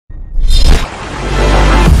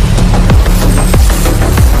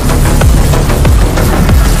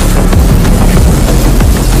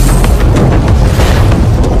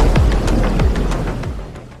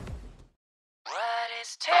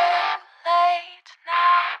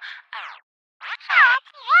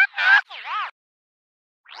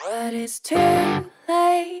But it's too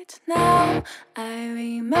late now. I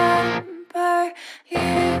remember you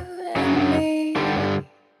and me,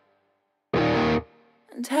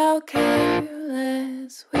 and how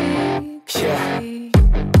careless we could be.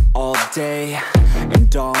 All day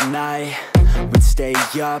and all night, we'd stay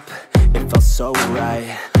up, it felt so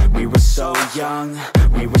right. We were so young,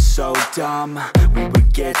 we were so dumb. We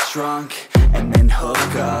would get drunk and then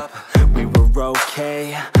hook up. We were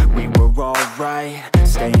okay, we were alright,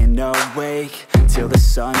 staying awake till the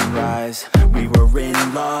sunrise. We were in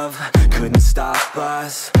love, couldn't stop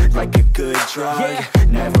us, like a good drug,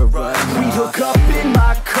 never enough. We'd hook up in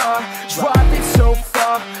my car, driving so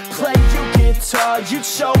far, play your guitar, you'd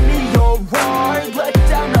show me your art, let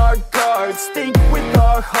down our guards, think with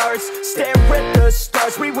our hearts, stare at the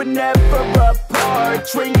stars. We were never apart,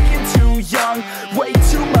 drinking too young, way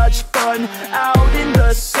too much fun, out in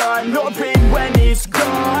the sun, orbit when it's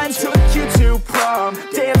gone. Took you to prom,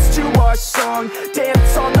 dance to our song,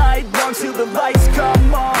 dance all night long till the lights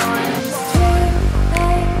come on.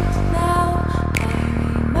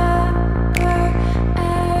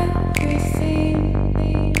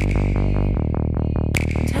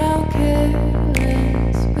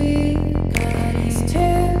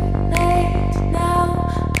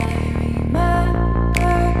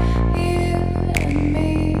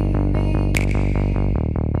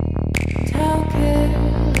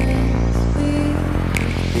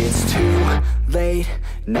 Late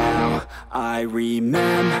now, I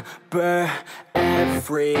remember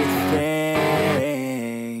everything,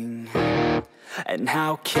 and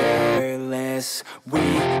how careless we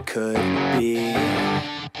could be,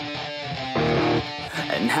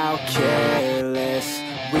 and how careless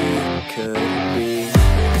we could be,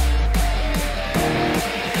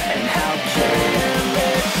 and how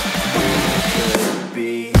careless we could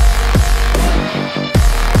be.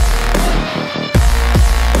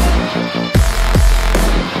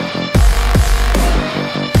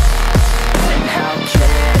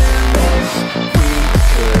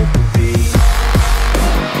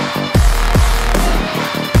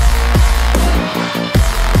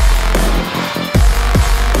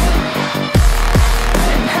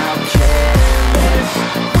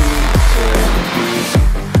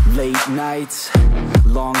 Nights,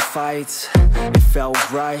 long fights, it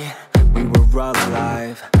felt right, we were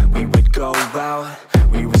alive. We would go out,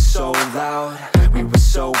 we were so loud, we were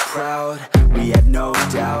so proud, we had no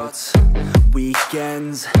doubts.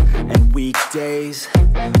 Weekends and weekdays,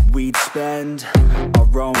 we'd spend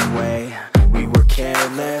our own way. We were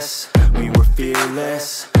careless, we were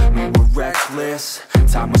fearless, we were reckless,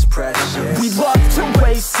 time was precious. We loved to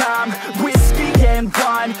waste time, whiskey and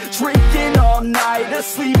wine, drinking all night,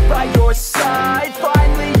 asleep by your side.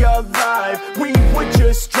 Finally alive, we would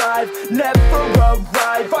just drive, never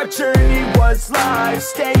arrive. Our journey was live,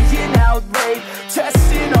 staying out late,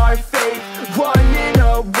 testing our fate, running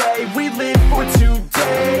away. We live for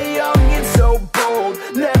today, young and so bold,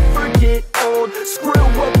 never get old. Screw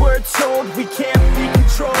what we're told, we can't be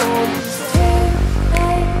controlled.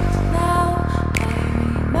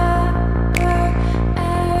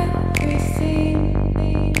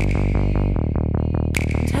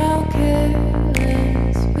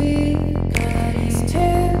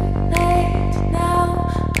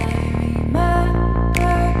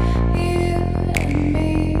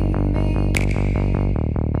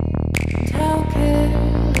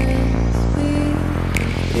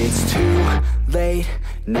 Late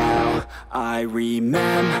now, I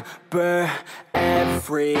remember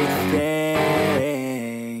everything,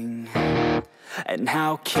 and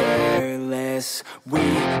how careless we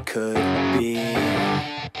could be,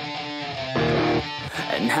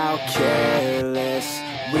 and how careless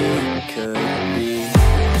we could be,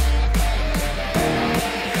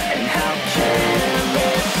 and how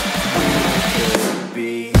careless we could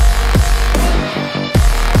be.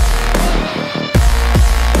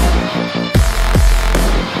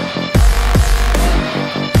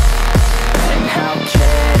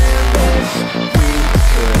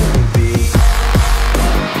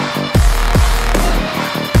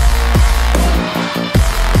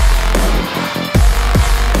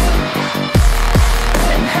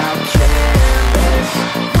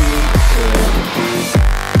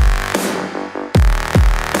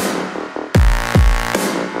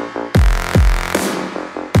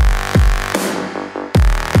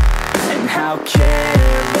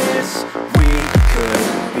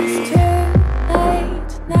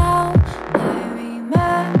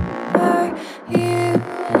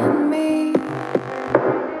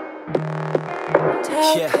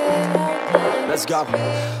 let's go.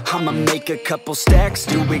 I'ma make a couple stacks,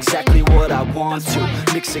 do exactly what I want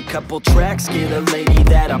to. Mix a couple tracks, get a lady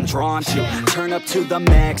that I'm drawn to. Turn up to the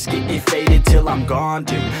max, get me faded till I'm gone,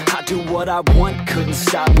 dude. I do what I want, couldn't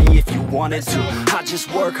stop me if you wanted to. I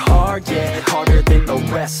just work hard, yeah, harder than the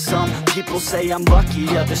rest. Some people say I'm lucky,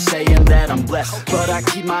 others saying that I'm blessed. But I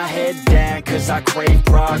keep my head down, cause I crave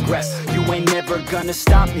progress. You ain't never gonna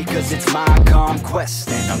stop me, cause it's my conquest.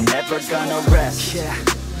 And I'm never gonna rest, yeah.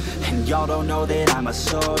 And y'all don't know that I'm a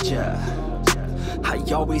soldier. I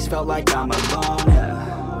always felt like I'm alone,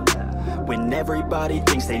 yeah. When everybody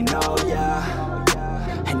thinks they know, yeah.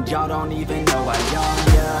 And y'all don't even know I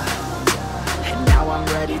own, yeah. And now I'm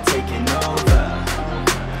ready taking over,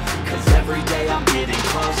 cause every day I'm getting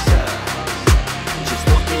closer. Just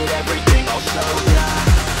look at everything I'll show ya.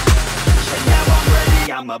 And now I'm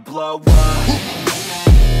ready, I'ma blow up.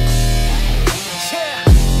 Yeah.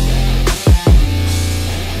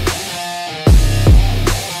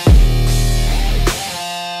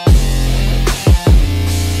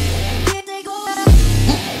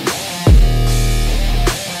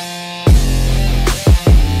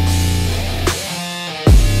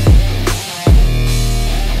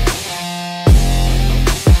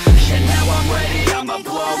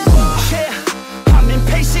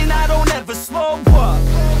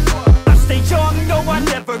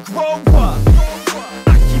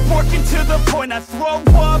 To the point I throw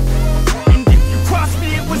up. And if you cross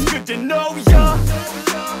me, it was good to know ya.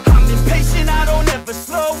 I'm impatient, I don't ever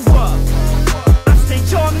slow up. I stay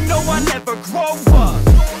young, no, I never grow up.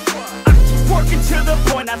 I keep working to the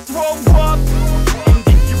point I throw up. And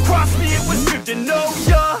if you cross me, it was good to know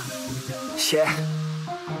ya. Yeah.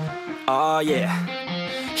 Oh yeah.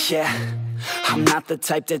 Yeah. I'm not the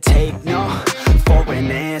type to take no for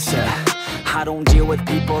an answer. I don't deal with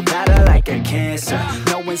people that are like a cancer.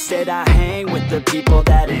 No, instead I hang with the people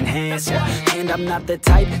that enhance ya. And I'm not the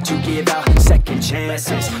type to give out second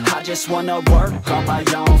chances. I just wanna work on my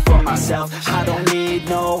own for myself. I don't need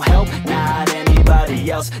no help, not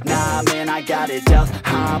anybody else. Nah, man, I got it dealt.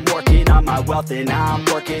 I'm working on my wealth and I'm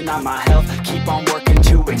working on my health. Keep on working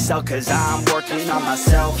to excel, cause I'm working on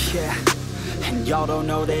myself, yeah. And y'all don't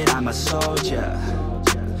know that I'm a soldier.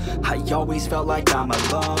 I always felt like I'm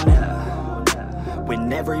alone, yeah.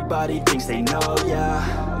 When everybody thinks they know, yeah.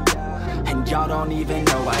 And y'all don't even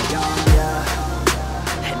know I own,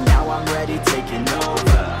 yeah. And now I'm ready taking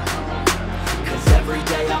over, cause every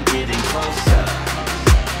day I'm getting closer.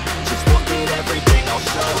 Just look at everything I'll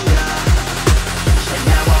show ya. And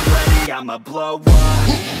now I'm ready, I'ma blow up.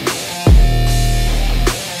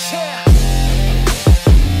 Yeah.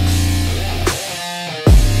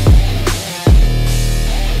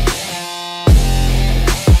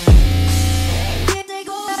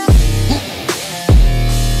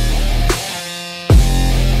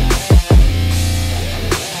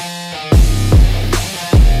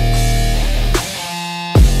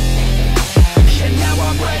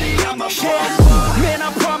 Man,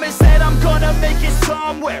 I promise that I'm gonna make it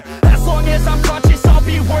somewhere. As long as I'm conscious, I'll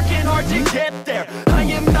be working hard to get there. I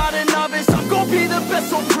am not a novice, I'm gonna be the best,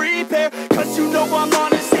 so prepare. Cause you know I'm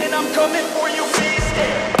honest and I'm coming for you, be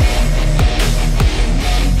scared.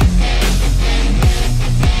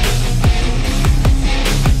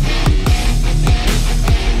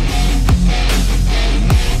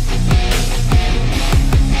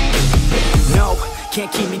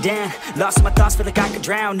 Can't keep me down, lost my thoughts, feel like I could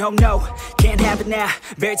drown. No, no, can't have it now,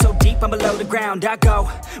 buried so deep I'm below the ground. I go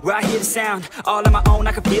where I hear the sound, all on my own,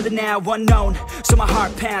 I can feel it now. Unknown, so my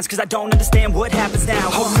heart pounds, cause I don't understand what happens now.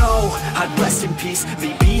 Oh no, I'd rest in peace,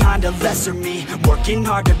 leave behind a lesser me. Working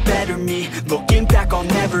hard to better me, looking back I'll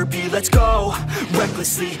never be. Let's go,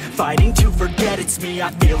 recklessly, fighting to forget it's me.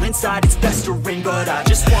 I feel inside it's festering, but I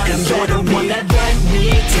just want to better me. One that let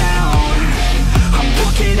me down, I'm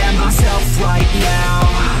looking at myself right now.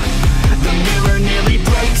 The mirror nearly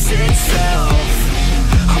breaks itself.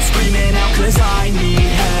 I'm screaming out cause I need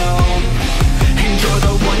help. And you're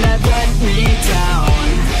the one that let me down.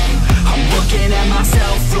 I'm looking at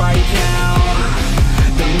myself right now.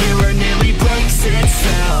 The mirror nearly breaks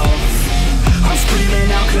itself. I'm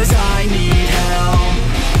screaming out cause I need help.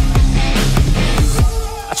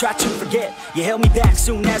 I tried to forget, you held me back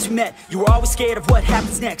soon as we met. You were always scared of what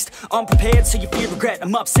happens next, unprepared so you fear regret.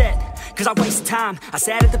 I'm upset, cause I wasted time. I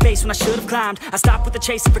sat at the base when I should have climbed. I stopped with the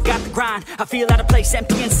chase and forgot the grind. I feel out of place,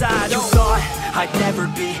 empty inside. You thought I'd never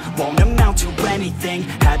be, won't amount to anything.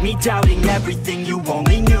 Had me doubting everything, you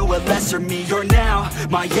only knew a lesser me. You're now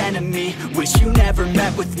my enemy, wish you never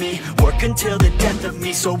met with me. Work until the death of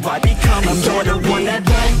me, so I become a better me. One that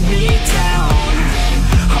let me down,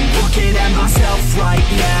 I'm looking at myself right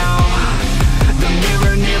now. The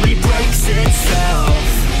mirror nearly breaks itself.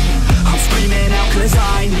 I'm screaming out 'cause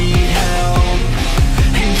I need help,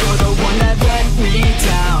 and you're the one that let me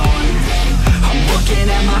down. I'm looking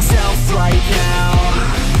at myself right now.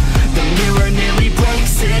 The mirror nearly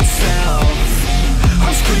breaks itself.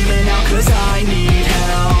 I'm screaming out 'cause I need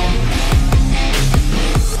help.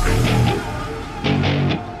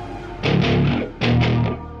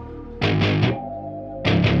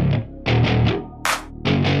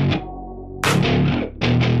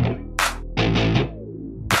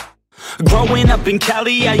 Growing up in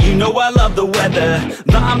Cali, yeah, you know I love the weather.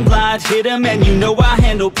 Limelight hit 'em and you know I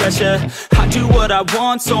handle pressure. I do what I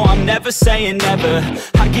want, so I'm never saying never.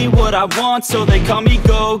 I get what I want, so they call me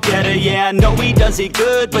go-getter. Yeah, I know he does it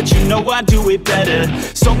good, but you know I do it better.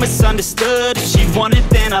 So misunderstood, if she wanted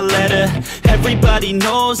then I let her. Everybody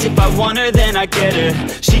knows if I want her then I get her.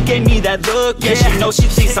 She gave me that look, yeah, she knows she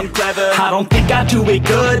thinks I'm clever. I don't think I do it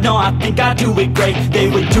good, no, I think I do it great. They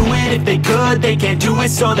would do it if they could, they can't do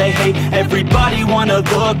it so they hate. Everybody wanna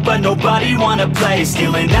look, but nobody wanna play.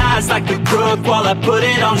 Stealing eyes like a crook while I put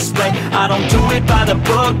it on display. I don't do it by the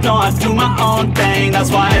book, no, I do my own thing.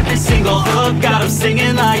 That's why every single hook got 'em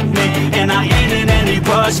singing like me. And I ain't in any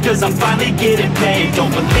rush, 'cause I'm finally getting paid.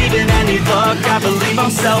 Don't believe in any luck, I believe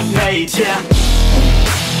I'm self-made, yeah.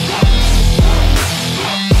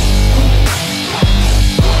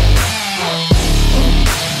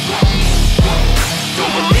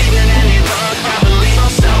 Don't believe in any luck, I believe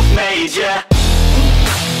I'm self-made, yeah.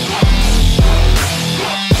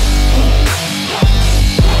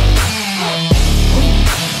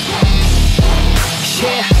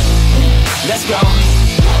 Yeah, let's go.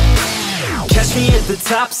 Catch me at the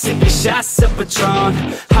top, sipping shots of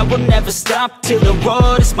Patron. I will never stop till the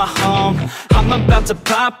road is my home. I'm about to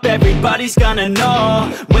pop, everybody's gonna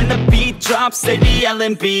know. When the beat drops, they be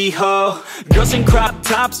yelling B-ho. Girls in crop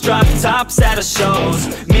tops, drop tops at our shows.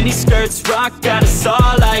 Mini skirts rock, got us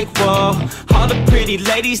all like whoa. All the pretty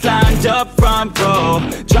ladies lined up front row.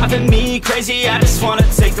 Driving me crazy, I just wanna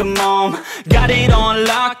take them home. Got it on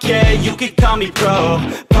lock, yeah, you could call me pro.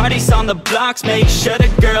 Parties on the blocks, make sure the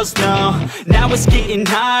girls know. Now it's getting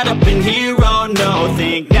hot up in here, oh no.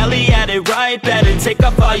 Think Nelly had it right, better take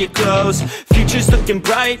off all your clothes. Future's looking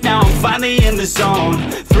bright, now I'm finally in the zone.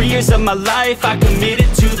 3 years of my life, I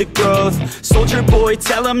committed to the growth. Soldier boy,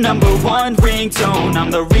 tell him #1 ringtone.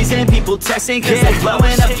 I'm the reason people texting, 'cause they're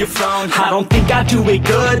blowing up your phone. I don't think I do it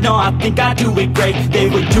good, no, I think I do it great. They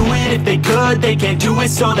would do it if they could, they can't do it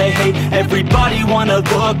so they hate. Everybody wanna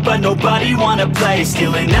look, but nobody wanna play.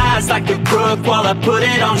 Stealing eyes like a crook while I put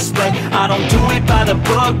it on display. I don't do it by the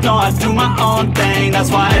book, no, I do my own thing. That's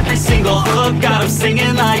why every single hook got 'em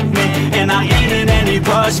singing like me. And I ain't in any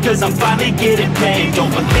rush, 'cause I'm finally getting paid.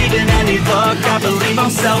 Don't believe in any luck, I believe I'm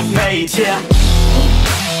self-made, yeah.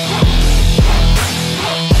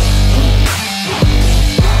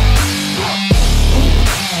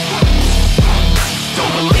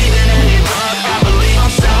 Don't believe in any luck, I believe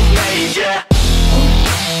I'm self-made, yeah.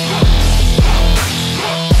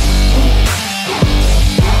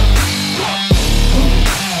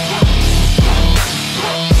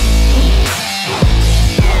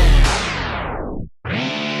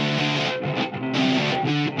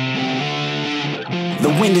 The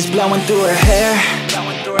wind is blowing through her hair.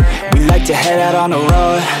 We like to head out on the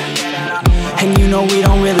road, and you know we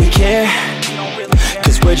don't really care,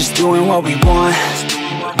 'cause we're just doing what we want.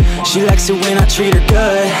 She likes it when I treat her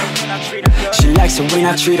good. She likes it when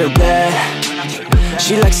I treat her bad.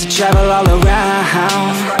 She likes to travel all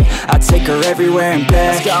around. I take her everywhere and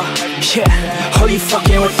back. Yeah, oh, you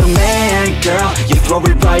fucking with the man, girl. You throw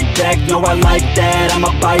it right back, no, I like that.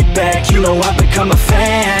 I'ma bite back, you know I've become a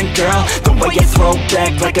fan, girl. The way you throw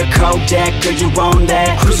back like a Kodak, girl, you own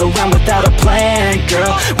that. Cruise around without a plan,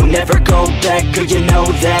 girl. We'll never go back, girl, you know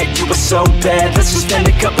that. You were so bad, let's just spend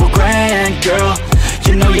a couple grand, girl.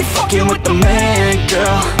 You know you're fucking with the man,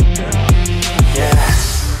 girl. Yeah.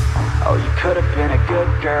 Oh, you could've been a good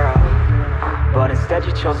girl, but instead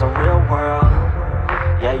you chose the real world.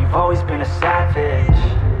 Yeah, you've always been a savage.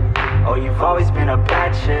 Oh, you've always been a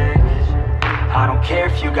bad chick. I don't care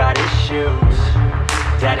if you got issues.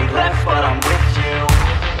 Daddy left, but I'm with you.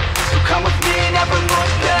 So come with me and never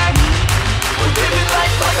look back. We're living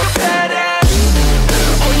life like a badass.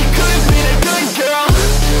 Oh, you could've been a good girl,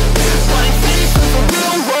 but instead you chose the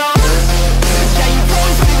real world. Yeah, you've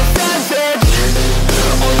always been a savage.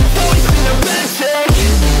 Oh, you've always been a bad chick.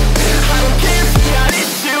 I don't care if you got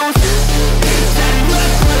issues. Daddy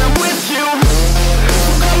left, but I'm with you. So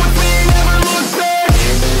come with me and never look back.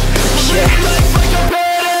 Yeah.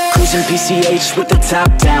 Cruising PCH with the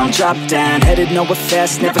top down, drop down, headed nowhere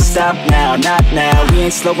fast, never stop now, not now. We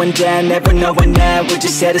ain't slowing down, never knowing that. We're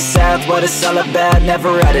just headed south, what it's all about,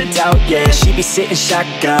 never out of doubt, yeah. She be sitting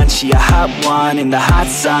shotgun, she a hot one, in the hot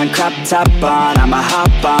sun, crop top on, I'ma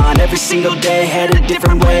hop on, every single day, head a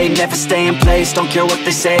different way, never stay in place, don't care what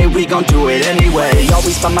they say, we gon' do it anyway.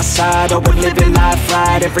 Always by my side, oh we're living life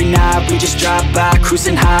right, every night we just drive by,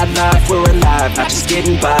 cruising high life, we're alive, not just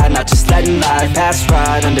getting by, not just letting life pass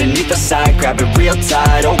right underneath the side, grab it real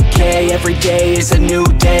tight. Okay, every day is a new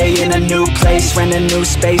day in a new place, rent a new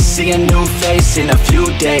space, see a new face in a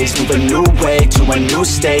few days, move a new way to a new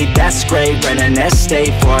state, that's great, rent an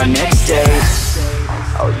estate for our next date.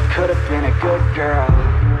 Oh, you could've been a good girl,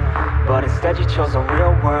 but instead you chose a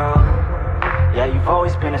real world. Yeah, you've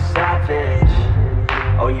always been a savage,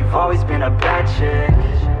 oh, you've always been a bad chick.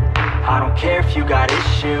 I don't care if you got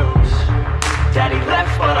issues, Daddy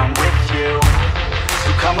left but I'm with you. So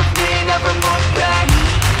come with me, never look back,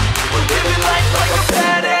 we're living life like a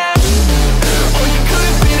badass. Oh, you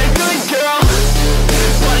could've been a good girl,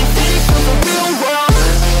 but instead you chose a real world.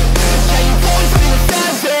 Yeah, you've always been a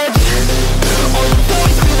savage, oh, you've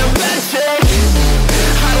always been a bad chick.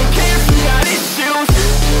 I don't care if you got issues,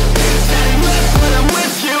 Daddy left but I'm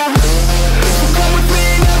with you. So come with me, never look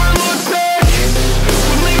back, we're living life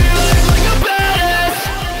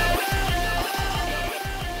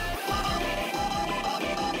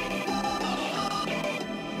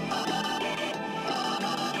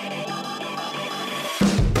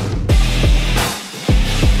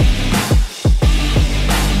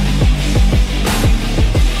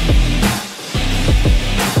a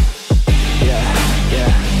badass.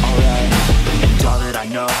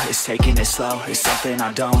 It's taking it slow, it's something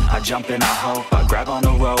I don't. I jump and I hope, I grab on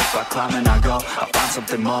the rope, I climb and I go, I find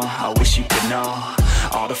something more, I wish you could know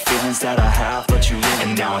all the feelings that I have, but you really.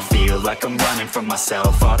 And now I feel like I'm running from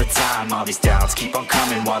myself all the time. All these doubts keep on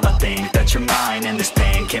coming while I think that you're mine, and this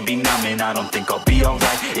pain can be numbing. I don't think I'll be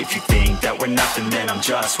alright if you think that we're nothing, then I'm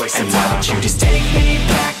just wasting time. And why don't you just take me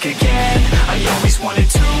back again? I always wanted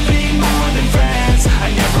to be more than friends,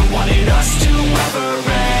 I never wanted us to ever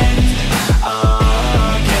end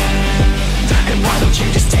again. And why don't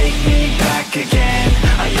you just take me back again?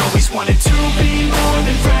 I always wanted to be more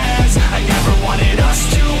than friends, I never wanted us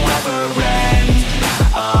to ever end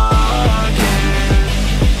again.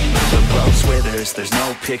 The rose withers, there's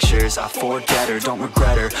no pictures, I forget her, don't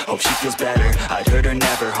regret her, hope she feels better. I'd hurt her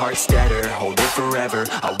never, heart's deader, hold it forever,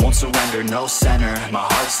 I won't surrender, no center, my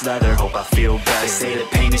heart's leather, hope I feel better. They say that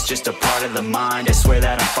pain is just a part of the mind, I swear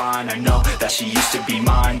that I'm fine, I know that she used to be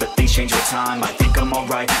mine, but things change with time, I think I'm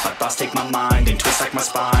alright, my thoughts take my mind and twist like my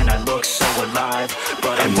spine, I look so alive,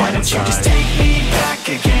 but I'm why don't you just take me back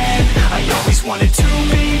again? I always wanted to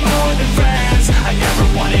be more than friends, I never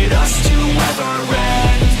wanted us to ever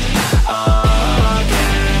end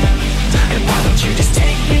again. And why don't you just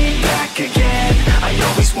take me back again? I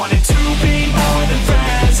always wanted to be more than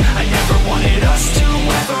friends, I never wanted us to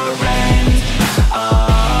ever end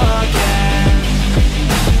again.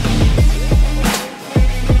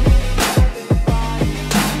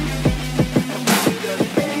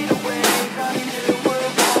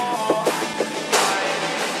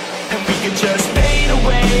 And we could just fade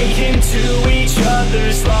away into each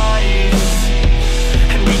other's lives,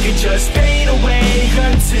 and we could just fade away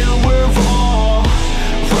until we're all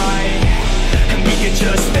right. And we could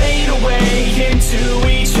just fade away into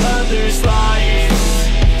each other's lives,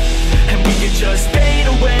 and we could just fade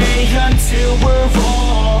away until we're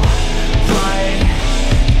all right.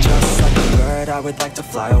 Just like a bird, I would like to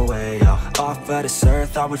fly away, yo. Off of this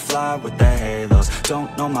earth, I would fly with the halos.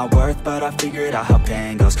 Don't know my worth, but I figured out how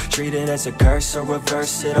pain goes. Treat it as a curse or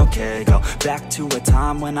reverse it, okay. Go back to a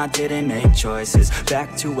time when I didn't make choices,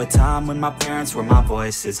 back to a time when my parents were my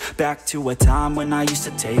voices, back to a time when I used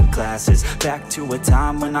to take classes, back to a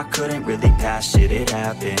time when I couldn't really pass shit, it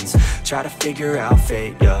happens. Try to figure out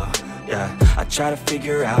fate, yo, yeah. I try to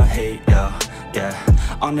figure out hate, yo, yeah.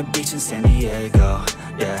 On the beach in San Diego,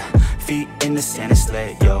 yeah. Feet in the sand, it's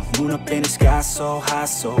late, yo. Moon up in the sky, so high,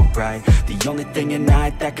 so bright. The only thing at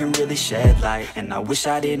night that can really shed light. And I wish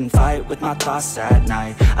I didn't fight with my thoughts at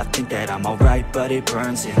night. I think that I'm alright, but it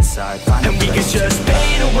burns inside. And we could just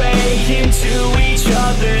fade away into each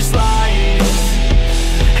other's lives,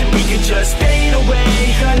 and we could just fade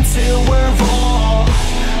away until we're all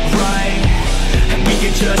right. And we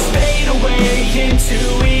could just fade away into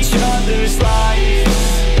each other's lives,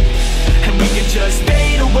 and we could just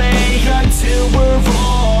fade away until we're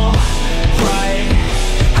all right.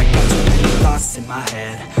 I got too many thoughts in my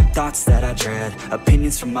head, thoughts that I dread,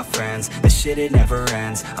 opinions from my friends. This shit, it never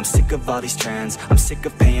ends. I'm sick of all these trends, I'm sick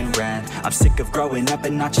of paying rent. I'm sick of growing up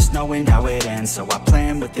and not just knowing how it ends. So I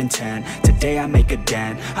plan with intent, today I make a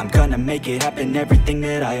dent. I'm gonna make it happen, everything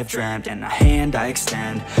that I have dreamt. And a hand I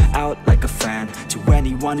extend, out like a friend, to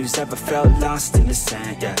anyone who's ever felt lost in the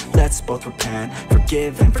sand. Yeah, let's both repent,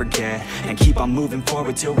 forgive and forget, and keep on moving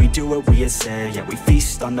forward till we do what we had said. Yeah, we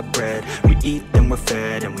feast on the bread, we eat then we're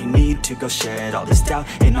fed, and we need to go shed all this doubt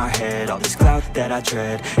in our head. All this cloud that I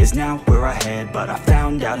dread is now where I head. But I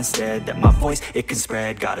found out instead that my voice, it can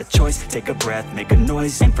spread. Got a choice, take a breath, make a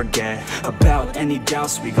noise and forget about any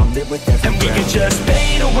doubts. We gon' live with every and breath. we can just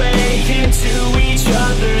fade away into each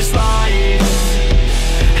other's lives,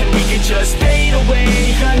 and we can just fade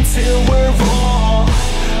away until we're all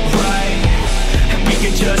right. And we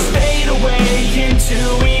can just fade away into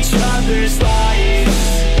each other's lives,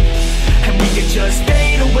 and we can just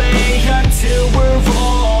fade away until we're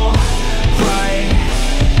all right.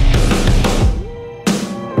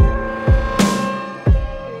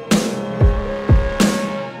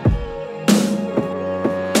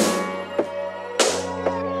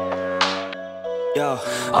 Yo,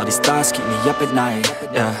 all these thoughts keep me up at night.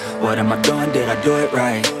 Yeah, what am I doing? Did I do it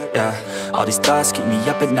right? Yeah, all these thoughts keep me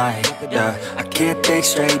up at night. Yeah, I can't think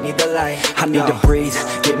straight, need the light. I need to breathe,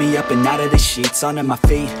 get me up and out of the sheets, onto my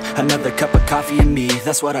feet. Another cup of coffee and me,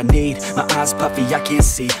 that's what I need. My eyes puffy, I can't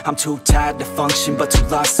see. I'm too tired to function, but too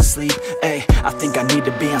lost to sleep. Ay, I think I need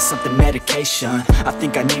to be on something medication. I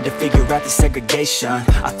think I need to figure out the segregation.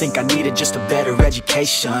 I think I needed just a better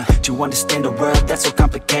education to understand a world that's so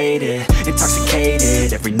complicated.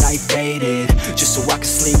 Intoxicated, every night faded, just so I can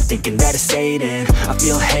sleep thinking that it's Satan. I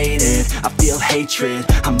feel hated, I feel hatred.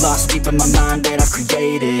 I'm lost deep in my mind that I've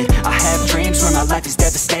created. I have dreams where my life is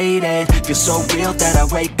devastated. Feel so real that I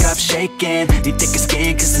wake up shaking. Need thicker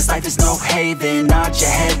skin cause this life is no haven. Nod your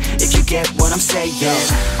head if you get what I'm saying.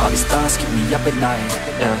 All these thoughts keep me up at night.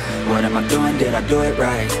 Yeah, what am I doing? Did I do it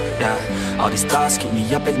right? Yeah, all these thoughts keep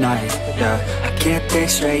me up at night. Yeah, I can't think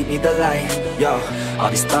straight, need the light. Yo, all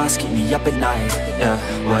these thoughts keep me up at night. Yeah,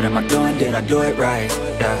 what am I doing? Did I do it right?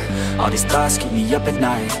 Yeah, all these thoughts keep me up at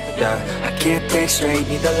night. Yeah, I can't think straight,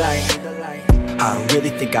 need the light. I don't really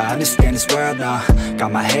think I understand this world now.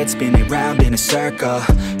 Got my head spinning round in a circle.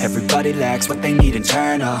 Everybody lacks what they need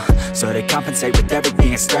internal, so they compensate with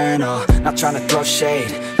everything external. Not trying to throw shade,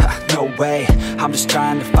 no way. I'm just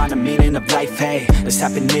trying to find the meaning of life, hey. There's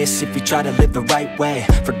happiness if you try to live the right way.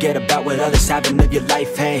 Forget about what others have and live your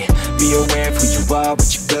life, hey. Be aware of who you are, what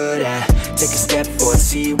you're good at. Take a step forward,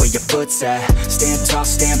 see where your foot's at. Stand tall,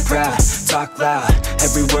 stand proud, talk loud.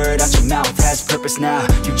 Every word out your mouth has purpose now.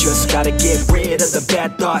 You just gotta get rid of the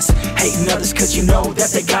bad thoughts. Hating others cause you know that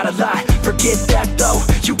they got a lie. Forget that though,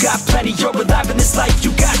 you got plenty, you're alive in this life. You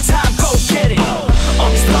got time, go get it. All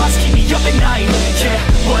these thoughts keep me up at night. Yeah,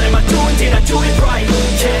 what am I doing? Did I do it right?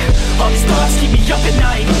 Yeah, all these thoughts keep me up at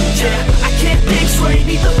night. Yeah, I can't think straight,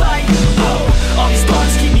 need the light. All these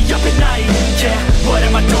thoughts keep me up at night. Yeah, what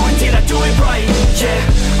am I doing? Did I do it right?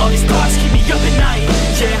 Yeah, all these thoughts keep me up at night.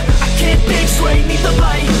 Yeah, I can't think straight, need the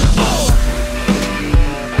light.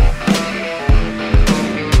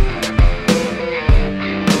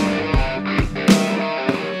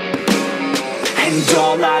 And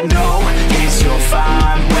all I know is you're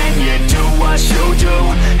fine when you do what you do.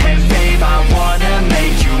 And babe, I wanna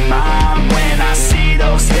make you mine. When I see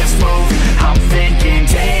those hips move, I'm thinking,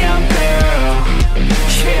 damn girl,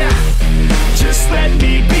 yeah, just let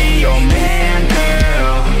me be your man,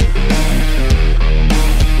 girl.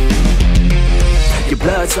 Your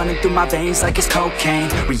blood's running through my veins like it's cocaine.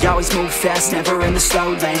 We always move fast, never in the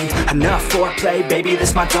slow lane. Enough foreplay, baby,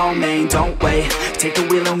 this my domain. Don't wait, take the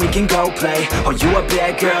wheel and we can go play. Oh, you a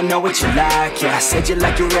bad girl, know what you like. Yeah, said you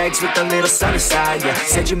like your eggs with a little sunny side. Yeah,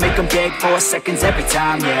 said you make them beg for seconds every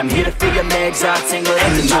time. Yeah, I'm here to feel your legs out, tingle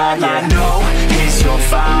every time. All I know is you're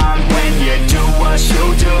fine when you do what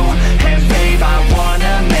you do. And babe, I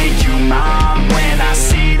wanna make you mine. When I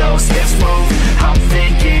see those hips move, I'm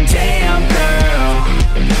thinking, damn girl,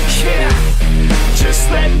 yeah, just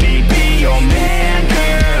let me be your man,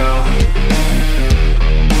 girl.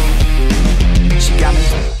 She got me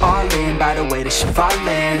all in by the way that she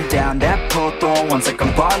fallin' down that pole, throwing ones like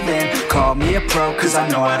I'm ballin'. Call me a pro cause I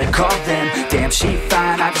know how to call them. Damn, she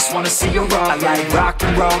fine, I just wanna see her all. I like rock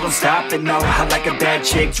and roll, don't stop it, no. I like a bad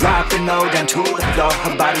chick, dropping low down to the floor.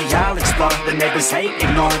 Her body I'll explore, the neighbors hate,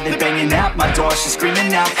 ignore. They banging at my door, she's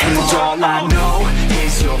screaming out. And all I know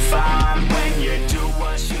is you're fine.